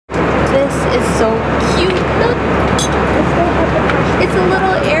so cute. Look. It's a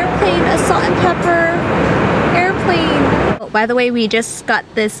little airplane, a salt and pepper airplane. Oh, by the way, we just got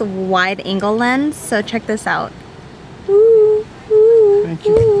this wide angle lens, so check this out. Ooh, ooh, Thank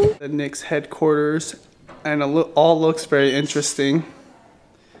you. ooh. The NYX headquarters, and all looks very interesting.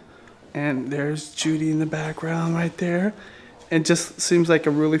 And there's Judy in the background right there. It just seems like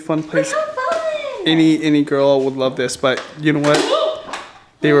a really fun place. Any girl would love this, but you know what?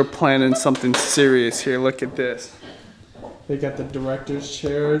 They were planning something serious here. Look at this. They got the director's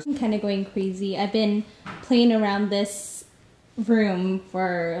chairs. I'm kind of going crazy. I've been playing around this room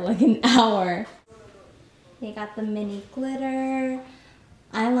for like an hour. They got the mini glitter,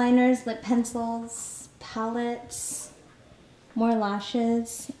 eyeliners, lip pencils, palettes, more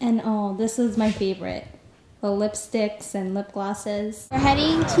lashes, and oh, this is my favorite. The lipsticks and lip glosses. We're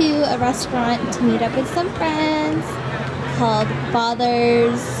heading to a restaurant to meet up with some friends called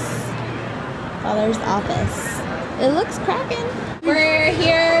Father's Office. It looks cracking. We're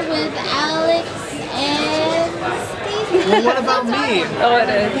here with Alex and Stacy. Well, what about me? Oh, it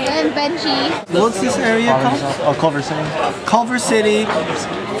is. And Benji. What's this area called? Oh, Culver City. Culver City,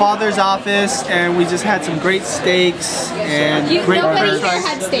 Father's Office, and we just had some great steaks and great Nobody french here fries.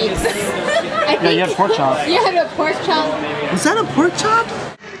 had steaks. I think Yeah, you had pork chop. you had a pork chop. Was that a pork chop?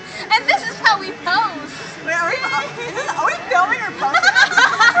 And this is how we pose. Wait, are we filming or posting?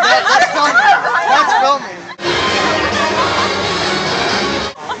 That's filming. That's filming.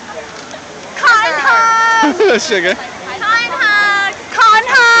 Con hug! Sugar. Con hug! Con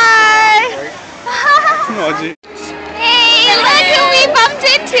hug! Oh, gee. Hey, look who we bumped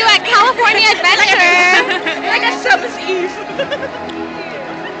into at California Adventure! Like a summer's eve.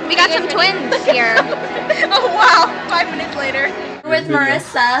 We got some twins here. Oh wow, 5 minutes later. We're with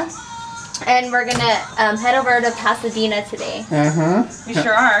Marissa, and we're gonna head over to Pasadena today. We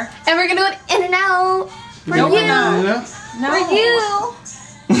sure are. And we're gonna do an in and out for No, you. we're not. Yeah. For you.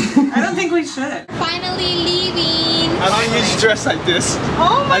 I don't think we should. Finally leaving. I don't usually dress like this.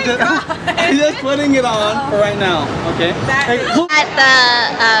 Oh my god. I'm just putting it on for right now, okay? Hey, look. At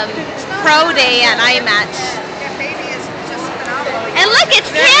the pro day at IMATS. And look, it's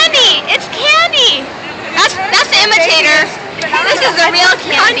candy! It's candy! That's the imitator. This is the real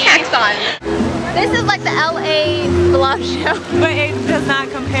candy. Contacts on. This is like the LA vlog show. But it does not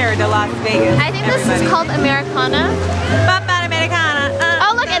compare to Las Vegas. I think this is called Americana. Americana.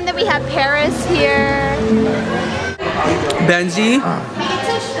 Oh look, and then we have Paris here. Benji.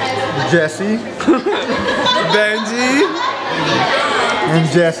 Jesse Benji. and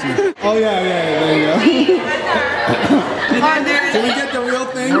Jesse. Oh yeah, there you go. Can we get the real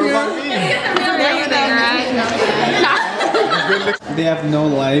thing They have no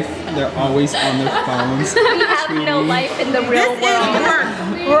life. They're always on their phones. We have no life in the real world.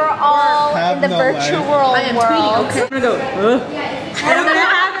 We're all in the virtual world. I'm gonna go, and I'm gonna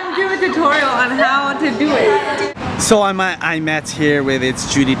have him do a tutorial on how to do it. So I'm at IMATS here with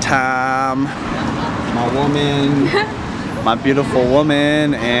It's Judy Time, my woman, my beautiful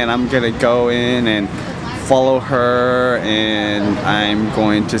woman, and I'm gonna go in and follow her, and I'm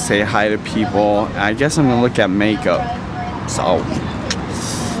going to say hi to people. I guess I'm gonna look at makeup. So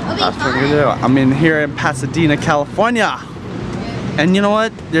that's what we're gonna do. I'm in here in Pasadena, California, and you know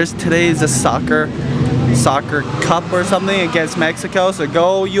what? Today's a soccer cup or something against Mexico. So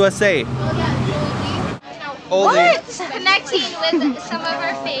go USA! What? Connecting with some of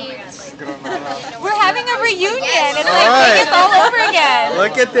our faves. We're having a reunion. It's like Vegas all over again.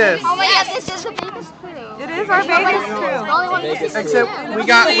 Look at this. Oh my god, this is the biggest crew. It is our Vegas crew. Except we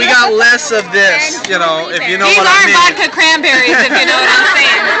got less of this, you know, if you know These what I aren't mean. vodka cranberries, if you know what I'm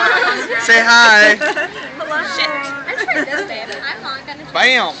saying. Say hi.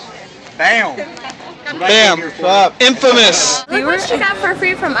 Bam. Bam. Bam. Infamous. Look what she got for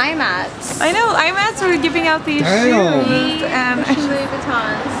free from IMATS. I know, IMATS were giving out these Damn. shoes, and Louis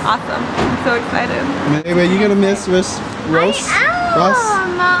Vuittons. awesome. I'm so excited. Anyway, you gonna miss Ross?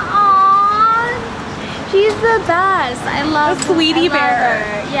 She's the best. I love The sweetie bear.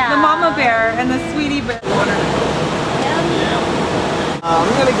 her. Yeah. The mama bear and the sweetie bear. I'm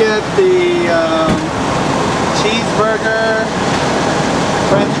gonna get the cheeseburger,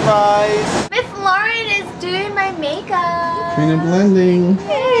 French fries. Miss Lauren is doing my makeup. Queen of blending.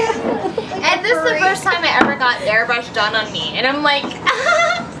 And this is the first time I ever got airbrush done on me. And I'm like,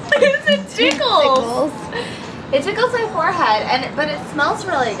 it tickles. It tickles my forehead, but it smells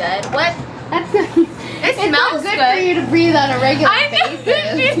really good. What? That's nice. It smells good for you to breathe on a regular basis.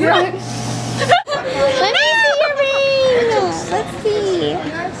 Let me see your ring. Let's see.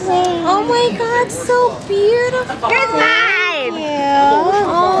 Oh my god, so beautiful. Here's mine.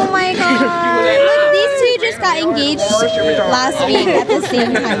 Oh my god. engaged last week at the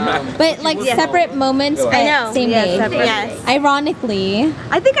same time, but like separate moments, but same day. Yes. Ironically.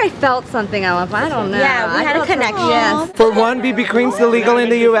 I think I felt something, Ella, but I don't know. Yeah, we had a connection. Yes. For one, BB cream's illegal in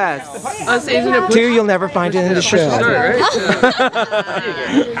the U.S. Two, you'll never find it in the show.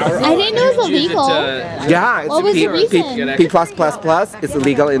 I didn't know it was illegal. Yeah, What was the reason? P+++ is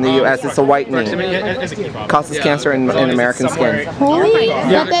illegal in the U.S. It's a whitening. Causes cancer in American skin. Holy?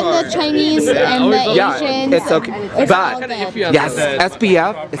 But then the Chinese and the Yeah, Asians. it's okay. It's all But good. yes,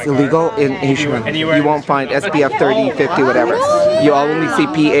 SPF is illegal in Asia. You won't find SPF 30, 50, whatever. You only see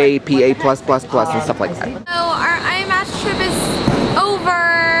PA, PA+++, and stuff like that. So our IMATS trip is over.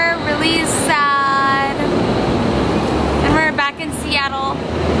 Really sad. And we're back in Seattle.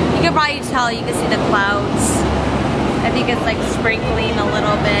 You can probably tell, you can see the clouds. I think it's like sprinkling a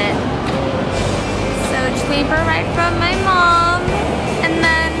little bit. So just waiting for a ride from my mom. And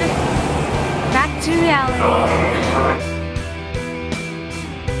then back to reality.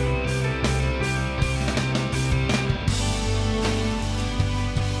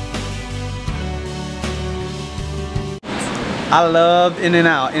 I love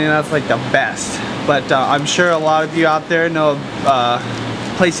In-N-Out. In-N-Out's like the best. But I'm sure a lot of you out there know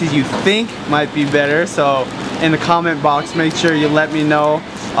places you think might be better. So in the comment box, make sure you let me know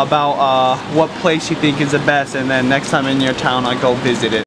about what place you think is the best, and then next time in your town, I go visit it.